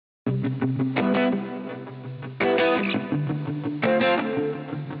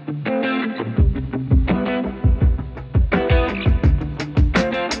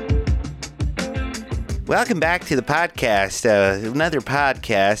Welcome back to the podcast, another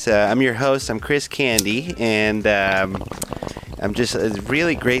podcast. I'm your host, I'm Chris Candy, and I'm just, it's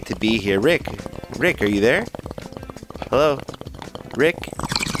really great to be here. Rick, are you there? Hello? Rick?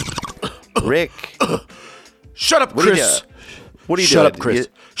 Shut up, Chris. What are you doing? Shut up, Chris.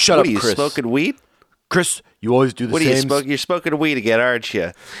 Shut up, Chris. Chris. Smoking weed? Chris, you always do the same. You're smoking weed again, aren't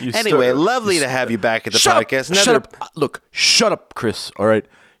you? Anyway, lovely to have you back at the podcast. Shut up. Look, shut up, Chris. All right.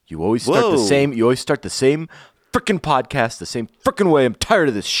 You always start the same. You always start the same freaking podcast the same freaking way. I'm tired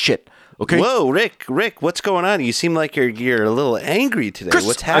of this shit. Okay. Whoa, Rick, what's going on? You seem like you're a little angry today. Chris,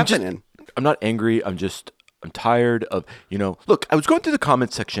 what's happening? I'm not angry. I'm tired of, look, I was going through the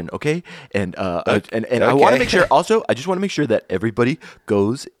comments section, okay? And I want to make sure also, I just want to make sure that everybody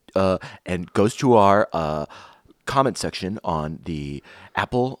goes to our comment section on the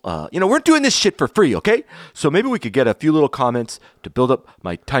Apple. We're doing this shit for free, okay? So maybe we could get a few little comments to build up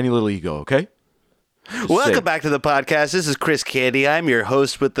my tiny little ego, okay? Welcome back to the podcast. This is Chris Candy. I'm your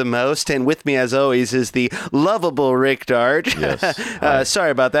host with the most, and with me, as always, is the lovable Rick Darge. Yes.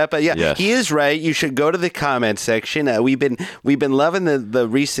 Sorry about that, but yes. He is right. You should go to the comment section. We've been loving the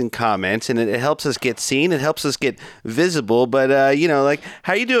recent comments, and it helps us get seen. It helps us get visible. But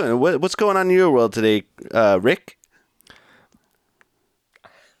how you doing? What's going on in your world today, Rick?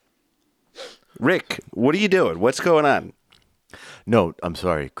 Rick, what are you doing? What's going on? No, I'm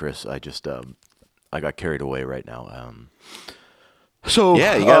sorry, Chris. I just I got carried away right now. So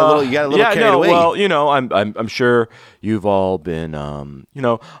yeah, you got a little carried away. Well, I'm sure you've all been,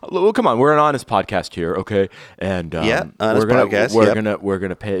 well, come on, we're an honest podcast here, okay? And honest podcast. We're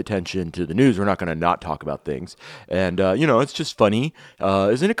gonna pay attention to the news. We're not gonna not talk about things. And it's just funny.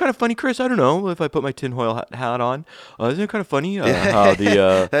 Isn't it kind of funny, Chris? I don't know if I put my tinfoil hat on. Isn't it kind of funny how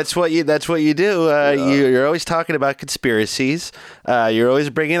the That's what you do. You're always talking about conspiracies. You're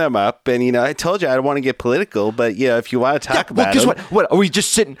always bringing them up, and I told you I don't want to get political, but if you want to talk about guess them, what? Are we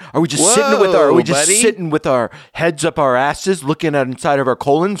just sitting? Sitting with our heads up our asses, looking at inside of our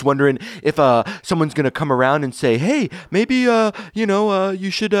colons, wondering if someone's gonna come around and say, "Hey, maybe you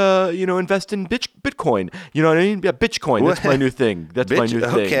should invest in Bitcoin." You know what I mean? Yeah, Bitcoin. That's my new thing. My new thing.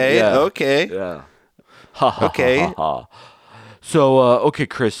 Okay. Yeah. Okay. Yeah. Okay. So, okay,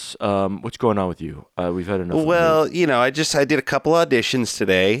 Chris, what's going on with you? We've had enough. Well, I did a couple auditions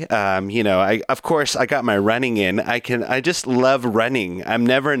today. I got my running in. I just love running. I'm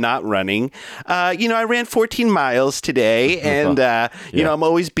never not running. I ran 14 miles today, and I'm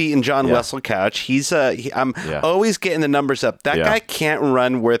always beating John Wesselcouch. I'm always getting the numbers up. That guy can't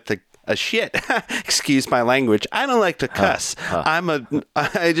run worth a shit. Excuse my language. I don't like to cuss.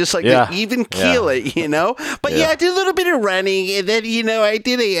 I just like to even keel it, But I did a little bit of running, and then I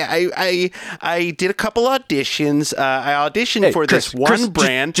did a couple auditions. I auditioned for Chris, this one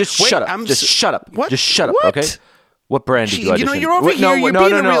brand. Just shut up. Just shut up. What? Just shut up. What? Okay. What brand did you audition? You're over here. You're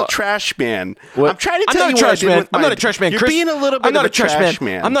being a real trash man. What? I'm trying to tell you what I did with I'm not a trash man, You're Chris. being a little bit of a trash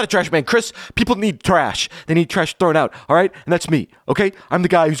man. I'm not a trash man, Chris. People need trash. They need trash thrown out. All right, and that's me. Okay, I'm the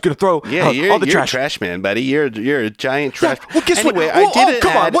guy who's gonna throw all the trash. You're a trash man, buddy. You're a giant trash. Yeah, well, guess what?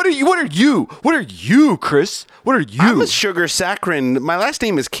 Come on. What are you, Chris? What are you? I'm a sugar saccharine. My last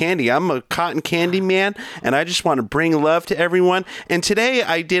name is Candy. I'm a cotton candy man, and I just want to bring love to everyone. And today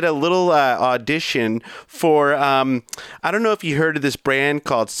I did a little audition for I don't know if you heard of this brand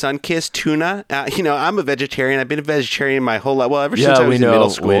called Sunkist Tuna. I'm a vegetarian. I've been a vegetarian my whole life. Well, ever since I was in middle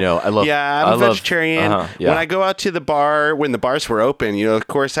school. We know. I'm a vegetarian. When I go out to the bar, when the bars were open, of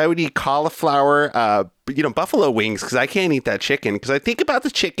course, I would eat cauliflower, buffalo wings, because I can't eat that chicken, because I think about the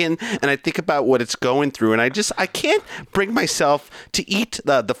chicken and I think about what it's going through, and I can't bring myself to eat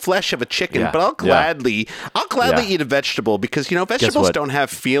the flesh of a chicken, but I'll gladly eat a vegetable, because vegetables don't have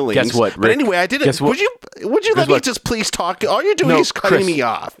feelings. Guess what, Rick? But anyway, I did it. Would you let me just please talk? All you're doing is cutting me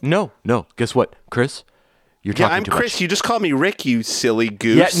off. No. Guess what, Chris? You're talking I'm too Chris. much. You just call me Rick, you silly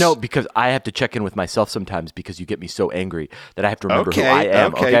goose. Yeah, no, because I have to check in with myself sometimes, because you get me so angry that I have to remember who I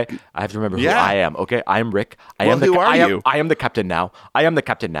am. Okay. I have to remember who I am. Okay, I am Rick. Who are you? I am the captain now.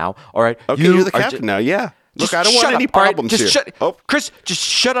 All right. Okay, you're the captain now. Yeah. Look, I don't want any problems here. Chris, just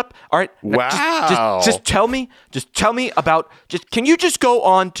shut up. All right. Wow. Just tell me about. Can you just go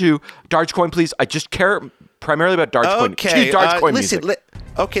on to Dogecoin, please? I just care primarily about Dogecoin. Okay. Dogecoin listen. music.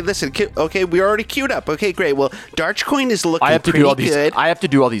 Okay, listen. Okay, we're already queued up. Okay, great. Well, Dogecoin is looking pretty good. I have to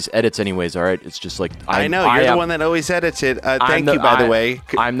do all these edits anyways. All right, it's just like I know you're the one that always edits it. Thank you, by the way.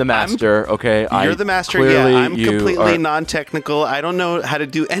 I'm the master. Okay, you're the master. Yeah, I'm completely non-technical. I don't know how to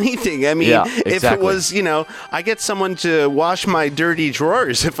do anything. I mean, if it was, I get someone to wash my dirty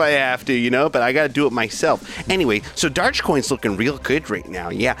drawers if I have to, but I got to do it myself. Anyway, so Dogecoin's looking real good right now.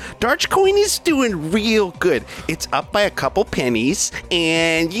 Yeah, Dogecoin is doing real good. It's up by a couple pennies,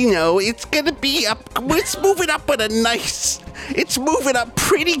 and it's gonna be up. It's moving up with a nice. It's moving up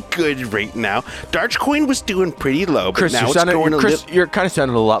pretty good right now. Dogecoin was doing pretty low, but Chris, now it's going Chris, you're kind of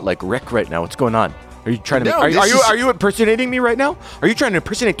sounding a lot like Rick right now. What's going on? Are you trying to? Are you impersonating me right now? Are you trying to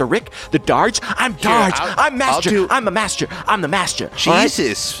impersonate the Rick, the Darge? I'm Darge. I'm master. I'm the master. I'm the master.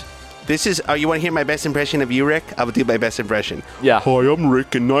 Jesus. Right? This is. You want to hear my best impression of you, Rick? I will do my best impression. Yeah. Hi, I'm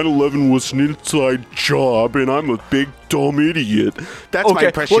Rick, and 9/11 was an inside job, and I'm a big dumb idiot. That's my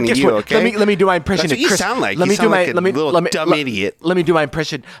impression of you. Okay. Let me do my impression of Chris. You sound like. Let me do my little dumb idiot. Let me do my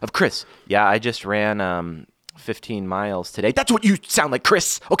impression of Chris. Yeah, I just ran 15 miles today. That's what you sound like,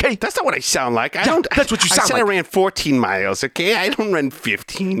 Chris. Okay. That's not what I sound like. That's what you sound like. I said I ran 14 miles. Okay. I don't run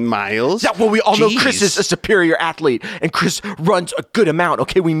 15 miles. Yeah. Well, we all know Chris is a superior athlete, and Chris runs a good amount.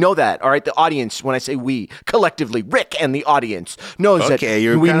 Okay, we know that. All right. The audience, when I say we, collectively, Rick and the audience knows that. Okay,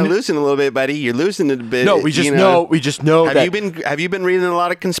 you're kind of losing a little bit, buddy. You're losing it a bit. No, we just know. We just know that. Have you been reading a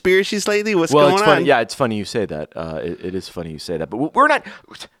lot of conspiracies lately? What's going on? Funny. Yeah, it's funny you say that. It is funny you say that. But we're not.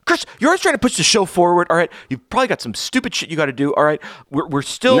 Chris, you're always trying to push the show forward. All right, you've probably got some stupid shit you got to do. All right, we're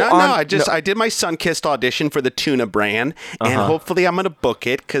still on. I did my Sunkist audition for the tuna brand, and hopefully I'm gonna book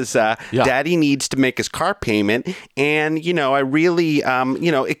it because Daddy needs to make his car payment, and I really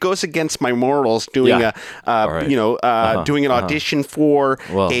it goes against my morals doing doing an audition for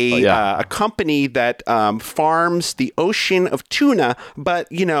a company that farms the ocean of tuna, but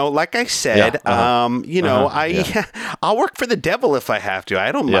like I said, I'll work for the devil if I have to.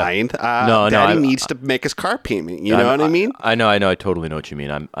 I don't mind. Daddy needs to make his car payment. You know what I mean? I know. I totally know what you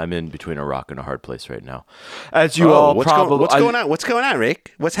mean. I'm in between a rock and a hard place right now. As you all probably. What's going on? What's going on,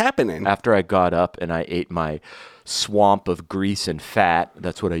 Rick? What's happening? After I got up and I ate my swamp of grease and fat.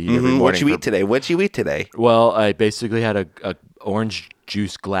 That's what I eat every morning. What'd you eat today? Well, I basically had a orange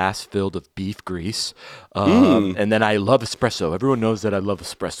juice glass filled with beef grease, and then I love espresso. Everyone knows that I love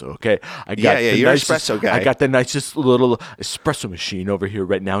espresso. Okay, you're an espresso guy. I got the nicest little espresso machine over here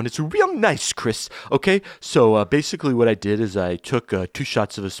right now, and it's real nice, Chris. Okay, so basically what I did is I took 2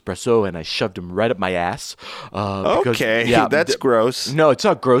 shots of espresso and I shoved them right up my ass. That's gross. No, it's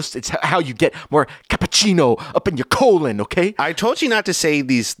not gross. It's how you get more cappuccino up in your colon. Okay, I told you not to say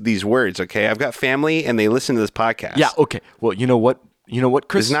these words. Okay, I've got family and they listen to this podcast. Yeah. Okay. Well, you know what? You know what,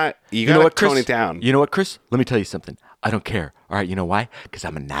 Chris? You gotta tone it down. You know what, Chris? Let me tell you something. I don't care. All right, you know why? Because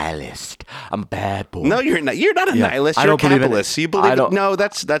I'm a nihilist. I'm a bad boy. No, you're not. You're not a nihilist. You're a capitalist. You believe it? No,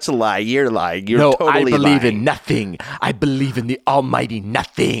 that's a lie. You're lying. You're totally I believe lying. In nothing. I believe in the almighty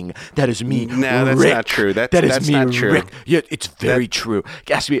nothing. That is me. No, that's Rick. not true. That's me, not true. Rick. Yeah, it's very true.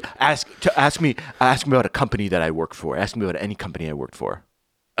 Ask me about a company that I worked for. Ask me about any company I worked for.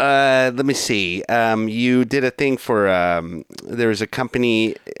 Let me see. You did a thing for there was a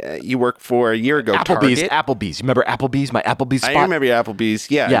company you worked for a year ago. Applebee's. You remember Applebee's? My Applebee's spot. I remember Applebee's.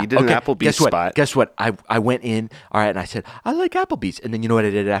 Yeah, you did an Applebee's spot. Guess what? I went in. All right, and I said I like Applebee's, and then you know what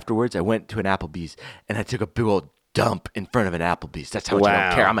I did afterwards? I went to an Applebee's and I took a big old dump in front of an Applebee's. That's how much I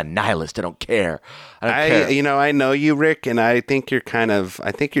don't care. I'm a nihilist. I don't care. I don't care. I know you, Rick, and I think you're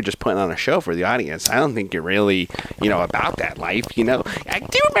just putting on a show for the audience. I don't think you're really, about that life. I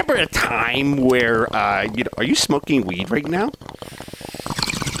do remember a time where, are you smoking weed right now?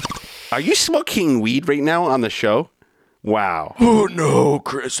 Are you smoking weed right now on the show? Wow. Oh no,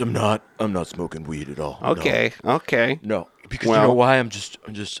 Chris, I'm not smoking weed at all. Okay. No. Okay. No, because you know why? I'm just.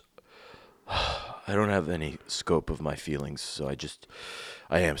 I don't have any scope of my feelings, so I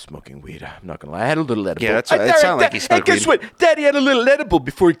am smoking weed. I'm not going to lie. I had a little edible. Yeah, that's right. It sounded like you smoked weed. Hey, guess what? Daddy had a little edible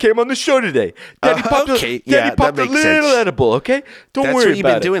before he came on the show today. Daddy popped a little edible, okay? Don't worry about it. That's what you've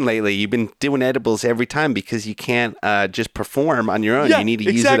been doing lately. You've been doing edibles every time because you can't just perform on your own. You need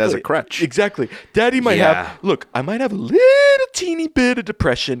to use it as a crutch. Exactly. Daddy might have, I might have a little teeny bit of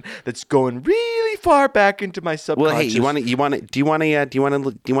depression that's going really far back into my subconscious. Well, hey, do you want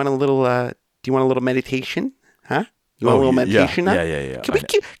a little meditation? Huh? You want a little meditation? Yeah. Can we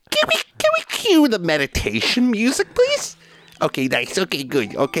cue the meditation music, please? Okay, nice. Okay,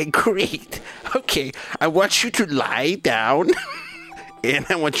 good. Okay, great. Okay, I want you to lie down And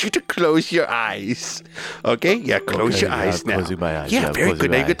I want you to close your eyes. Okay? Yeah, close your eyes now. Closing my eyes. Yeah, very good.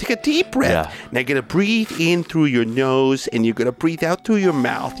 Now you're going to take a deep breath. Yeah. Now you're going to breathe in through your nose, and you're going to breathe out through your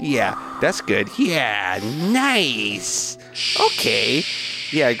mouth. Yeah, that's good. Yeah, nice. Okay.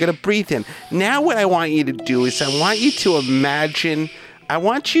 Yeah, you're going to breathe in. Now what I want you to do is I want you to imagine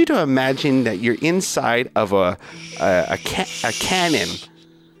that you're inside of a cannon.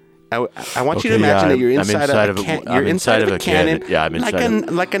 I want you to imagine that you're inside of a cannon. Yeah, I'm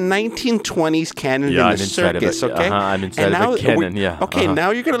inside like a 1920s cannon in a circus, okay? I'm inside of a cannon, Okay,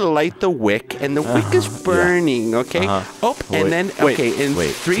 now you're going to light the wick, and the wick is burning, okay? In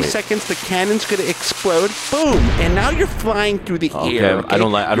 3 seconds, the cannon's going to explode. Boom! And now you're flying through the air, okay? I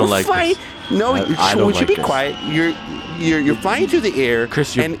don't like this. No, would you be quiet? You're flying through the air,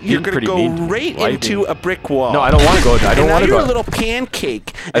 Chris, you're and you're going to go right into a brick wall. No, I don't want to go. I don't want to go. You're a little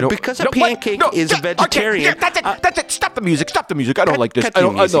pancake. Because a pancake is a vegetarian. Okay, that's it. Stop the music. I don't like this. Cut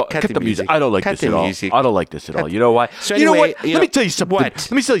the music. I don't like this at all. I don't like this at all. You know why? So you know anyway, what? Let me tell you something.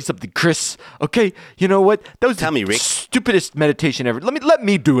 Let me tell you something, Chris. Okay? You know what? That was Tell me, Rick. Stupidest meditation ever. Let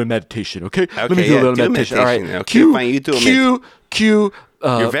me do a meditation, okay? Okay, let me do a little meditation. All right. Okay, fine. You do a Cue.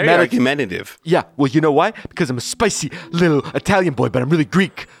 You're very argumentative. Yeah, well, you know why? Because I'm a spicy little Italian boy, but I'm really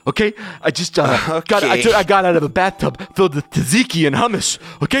Greek. Okay, I just got out of a bathtub filled with tzatziki and hummus.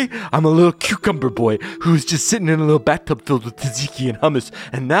 Okay, I'm a little cucumber boy who's just sitting in a little bathtub filled with tzatziki and hummus,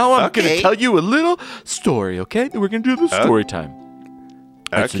 and now I'm gonna tell you a little story. Okay, we're gonna do the story time.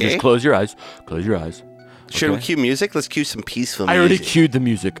 Right, so just close your eyes. Close your eyes. Should we cue music? Let's cue some peaceful music. I already cued the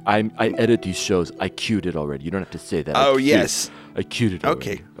music. I edit these shows. I cued it already. You don't have to say that. Oh, yes. I cued it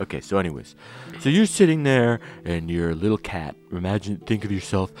already. Okay, so anyways. So you're sitting there and you're a little cat. Think of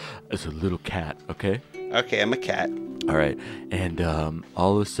yourself as a little cat, okay? Okay, I'm a cat. All right. And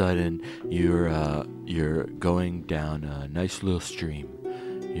all of a sudden you're going down a nice little stream.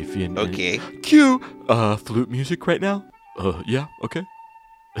 Okay. Cue flute music right now. Yeah, okay.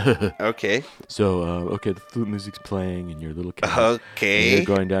 Okay. So, the flute music's playing and you're a little cat. Okay. And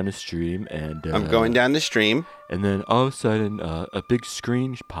you're going down the stream and... I'm going down the stream. And then all of a sudden, a big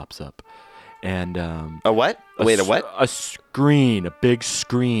screen pops up. And... a what? A what? A screen. A big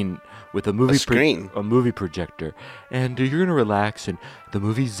screen with a movie... a movie projector. And you're going to relax and the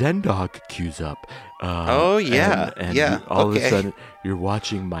movie Zendog cues up. Oh, yeah. And all of a sudden, you're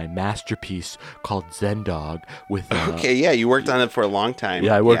watching my masterpiece called Zendog with... okay, yeah, you worked on it for a long time.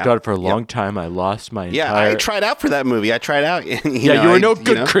 Yeah, I worked on it for a long time. I lost my entire... Yeah, I tried out for that movie. I tried out. You were no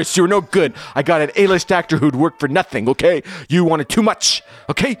good, Chris. You were no good. I got an A-list actor who'd work for nothing, okay? You wanted too much,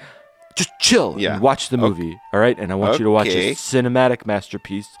 okay? Just chill and watch the movie, all right? And I want you to watch a cinematic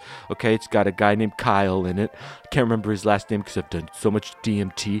masterpiece, okay? It's got a guy named Kyle in it. I can't remember his last name because I've done so much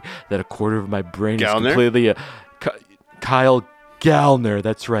DMT that a quarter of my brain is completely... Kyle Gallner,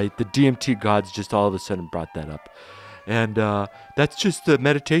 that's right. The DMT gods just all of a sudden brought that up. And that's just the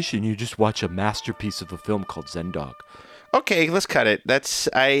meditation. You just watch a masterpiece of a film called Zendog. Okay, let's cut it.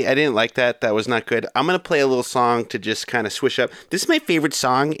 I didn't like that. That was not good. I'm going to play a little song to just kind of swish up. This is my favorite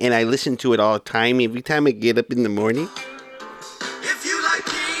song, and I listen to it all the time. Every time I get up in the morning. If you like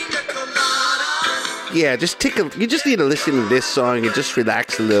pina colada. Yeah, you just need to listen to this song and just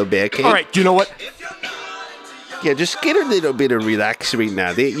relax a little bit, okay? All right, you know what? Yeah, just get a little bit of relax right now.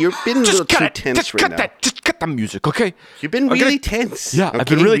 You've been a little too tense right now. Just cut the music, okay? You've been really tense. Yeah, I've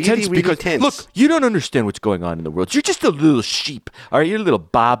been really tense because, look, you don't understand what's going on in the world. You're just a little sheep, all right? You're a little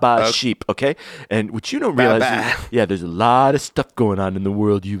baba sheep, okay? And what you don't realize is, there's a lot of stuff going on in the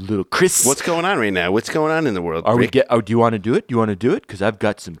world, you little Chris. What's going on right now? What's going on in the world? Do you want to do it? Do you want to do it? Because I've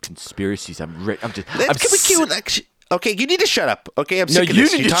got some conspiracies. Okay, you need to shut up. Okay, I'm sick of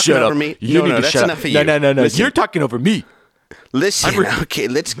this. You need to shut up. Me? You need to shut up. No. Listen. You're talking over me. Listen, okay,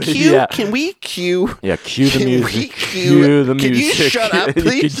 let's cue. Yeah. Can we cue? Yeah, cue the music. Cue the music. Can you shut up,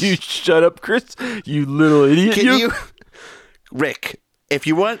 please? Can you shut up, Chris? You little idiot. Can you? Rick, if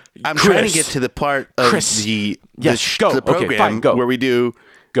you want, I'm trying to get to the part of the program where we do...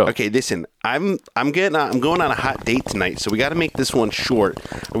 Go. Okay, listen. I'm going on a hot date tonight, so we got to make this one short.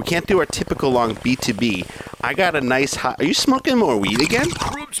 We can't do our typical long B2B. I got a nice hot... Are you smoking more weed again?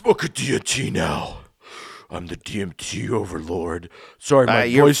 I'm smoking DMT now. I'm the DMT overlord. Sorry,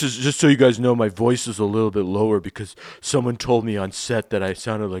 my voice is... Just so you guys know, my voice is a little bit lower because someone told me on set that I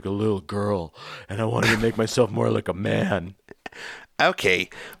sounded like a little girl, and I wanted to make myself more like a man. Okay.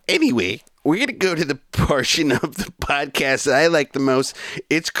 Anyway... We're going to go to the portion of the podcast that I like the most.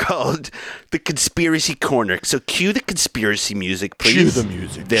 It's called The Conspiracy Corner. So cue the conspiracy music, please. Cue the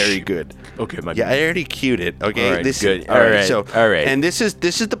music. Very good. Okay, my I already cued it. Okay, all right, good. All right. And this is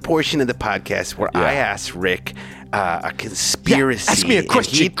the portion of the podcast where I ask Rick a conspiracy. Yeah, ask me a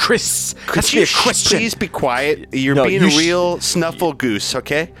question, Chris. Ask me a question. Please be quiet? You're being a real snuffle goose,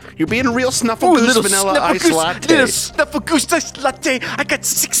 okay? You're being a real snuffle goose vanilla ice latte. Little snuffle goose ice latte. I got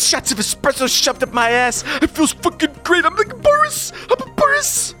 6 shots of espresso shoved up my ass. It feels fucking great. I'm like Boris. I'm a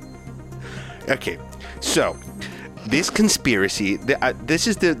Boris. Okay, so this conspiracy, this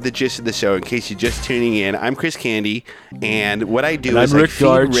is the gist of the show. In case you're just tuning in, I'm Chris Candy, and what I do is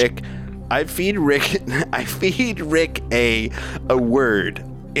I feed Rick a word,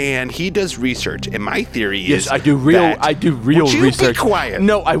 and he does research. And my theory is yes, I do real would you research. Be quiet.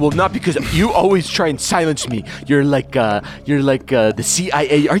 No, I will not, because you always try and silence me. You're like the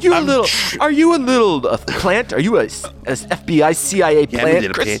CIA. Are you a little plant? Are you a FBI CIA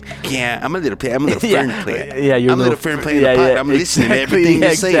plant, Chris? I'm a little plant. I'm a little fern plant. Yeah, you're a little fern plant in the pot. I'm listening to everything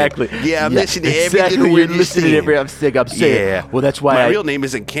you're saying. Exactly. Yeah, I'm listening to every little you're word you're listening saying. to every I'm saying. Yeah. Well, that's why my real name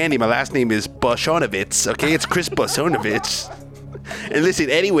isn't Candy. My last name is Boshonovitz. Okay, it's Chris Boshonovitz. And listen,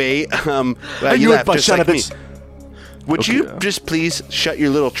 anyway, you laugh just like me. Would you just please shut your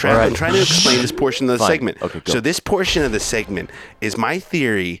little trap? Right. I'm trying to explain this portion of the segment. Okay, go. So this portion of the segment is my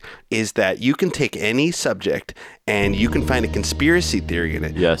theory is that you can take any subject and you can find a conspiracy theory in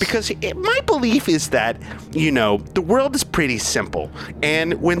it. Yes. Because my belief is that, the world is pretty simple.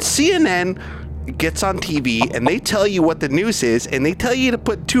 And when CNN gets on TV and they tell you what the news is and they tell you to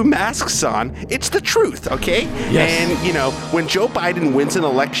put 2 masks on, it's the truth, okay? Yes. And, when Joe Biden wins an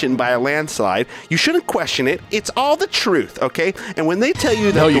election by a landslide, you shouldn't question it. It's all the truth, okay? And when they tell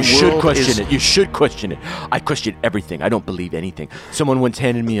you that you should question it. You should question it. I question everything. I don't believe anything. Someone once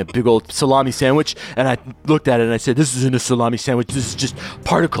handed me a big old salami sandwich, and I looked at it and I said, this isn't a salami sandwich. This is just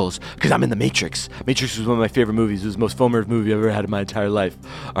particles, because I'm in The Matrix. Matrix was one of my favorite movies. It was the most formative movie I've ever had in my entire life.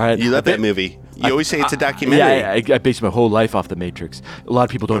 All right? You love that movie. You always say it's a documentary. Yeah, I based my whole life off The Matrix. A lot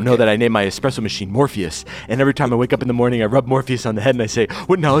of people don't know that I named my espresso machine Morpheus. And every time I wake up in the morning, I rub Morpheus on the head and I say,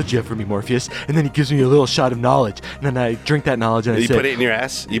 what knowledge do you have for me, Morpheus? And then he gives me a little shot of knowledge. And then I drink that knowledge and I say... You put it in your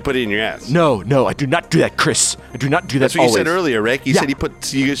ass? You put it in your ass? No, I do not do that, Chris. I do not do that. That's what always. You said earlier, Rick. You said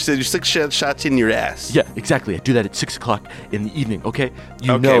you said you 6 shots in your ass. Yeah, exactly. I do that at 6 o'clock in the evening, okay?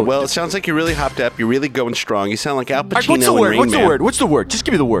 Well, it sounds like you're really hopped up. You're really going strong. You sound like Al Pacino What's the word? What's the word? What's the word? Just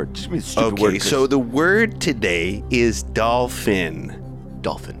give me the word. Just give me the stupid word, Chris. So the word today is dolphin.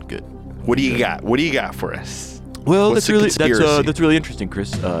 Dolphin, good. What do you got? What do you got for us? Well, that's really interesting,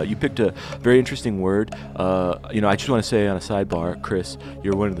 Chris. You picked a very interesting word. I just want to say on a sidebar, Chris,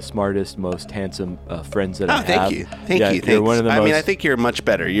 you're one of the smartest, most handsome friends that I have. Thank you. Thank you. You're one of the I think you're much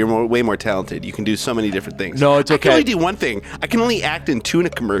better. You're way more talented. You can do so many different things. No, it's okay. I can only do one thing. I can only act in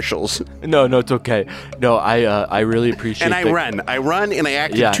tuna commercials. No, it's okay. No, I really appreciate. And I run and I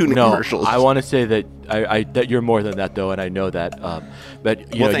act in tuna commercials. I want to say that that you're more than that, though, and I know that. But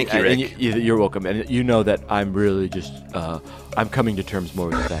thank you, Rick. You're welcome, and you know that I'm really just I'm coming to terms more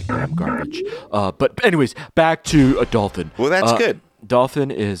with the fact that I'm garbage. But anyways, back to a dolphin. Well, that's good. Dolphin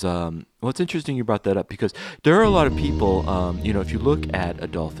is it's interesting you brought that up, because there are a lot of people, if you look at a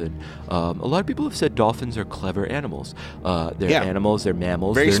dolphin, a lot of people have said dolphins are clever animals. They're animals, they're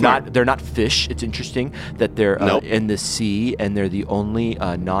mammals. Very smart. They're not fish. It's interesting that they're in the sea, and they're the only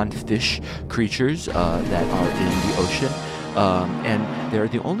non-fish creatures that are in the ocean. And they're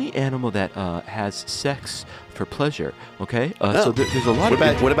the only animal that has sex for pleasure. Okay, so there's a lot.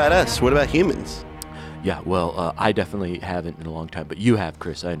 What about us? What about humans? Yeah, well, I definitely haven't in a long time, but you have,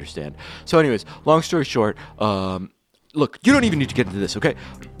 Chris. I understand. So, anyways, long story short, look, you don't even need to get into this, okay?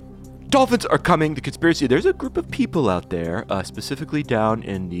 Dolphins are coming. The conspiracy. There's a group of people out there, specifically down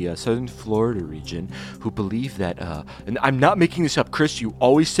in the southern Florida region, who believe that. And I'm not making this up, Chris. You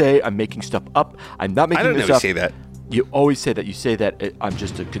always say I'm making stuff up. I'm not making this up. I don't know you say that. You always say that. You say that I'm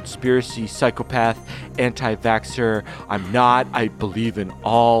just a conspiracy psychopath, anti-vaxxer. I'm not. I believe in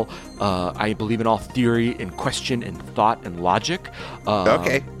all. I believe in all theory and question and thought and logic.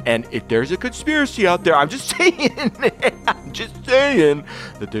 Okay. And if there's a conspiracy out there, I'm just saying. I'm just saying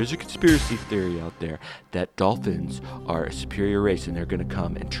that there's a conspiracy theory out there that dolphins are a superior race and they're going to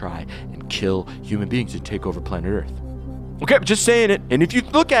come and try and kill human beings and take over planet Earth. Okay, I'm just saying it. And if you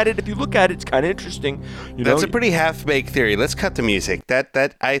look at it, it's kind of interesting. That's a pretty half-baked theory. Let's cut the music.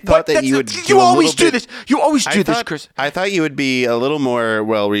 I thought that you would. You always do this. You always do this, Chris. I thought you would be a little more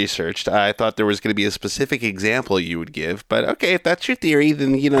well-researched. I thought there was going to be a specific example you would give. But okay, if that's your theory,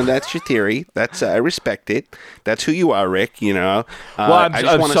 then that's your theory. That's I respect it. That's who you are, Rick. Well, I'm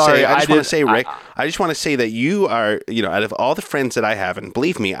sorry. I just want to say, Rick. I just want to say that you are, out of all the friends that I have, and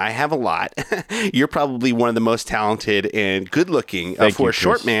believe me, I have a lot. You're probably one of the most talented and and good looking. Thank For you, a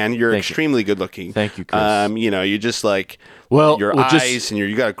short Chris. man, you're Thank you. extremely good looking. Thank you, Chris. You're just like your well, eyes and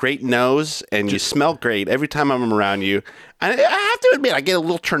you got a great nose and you smell great every time I'm around you. I have to admit, I get a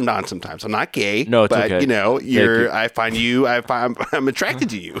little turned on sometimes. I'm not gay, No, it's but okay. I'm attracted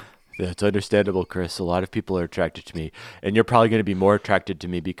to you. That's understandable, Chris. A lot of people are attracted to me, and you're probably going to be more attracted to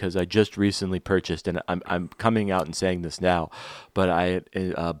me because I just recently purchased, and I'm coming out and saying this now, but I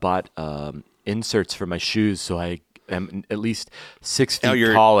bought inserts for my shoes, so I am at least 6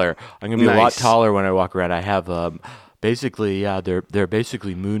 feet taller. I'm going to be a lot taller when I walk around. I have basically, they're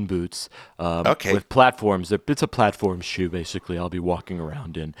basically moon boots with platforms. It's a platform shoe, basically. I'll be walking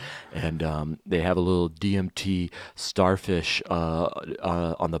around in, and they have a little DMT starfish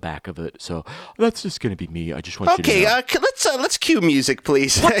on the back of it. So that's just going to be me. I just want you to know. Okay, let's cue music,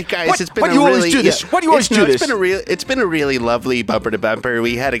 please, guys. It's been Why do you always do this? Why do you always do this? It's been a really lovely bumper to bumper.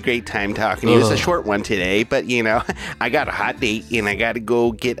 We had a great time talking. It was a short one today, but I got a hot date and I got to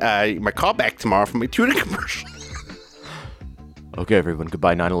go get my call back tomorrow for my tuna commercial. Okay, everyone.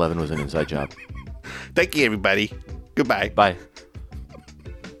 Goodbye. 9/11 was an inside job. Thank you, everybody. Goodbye. Bye.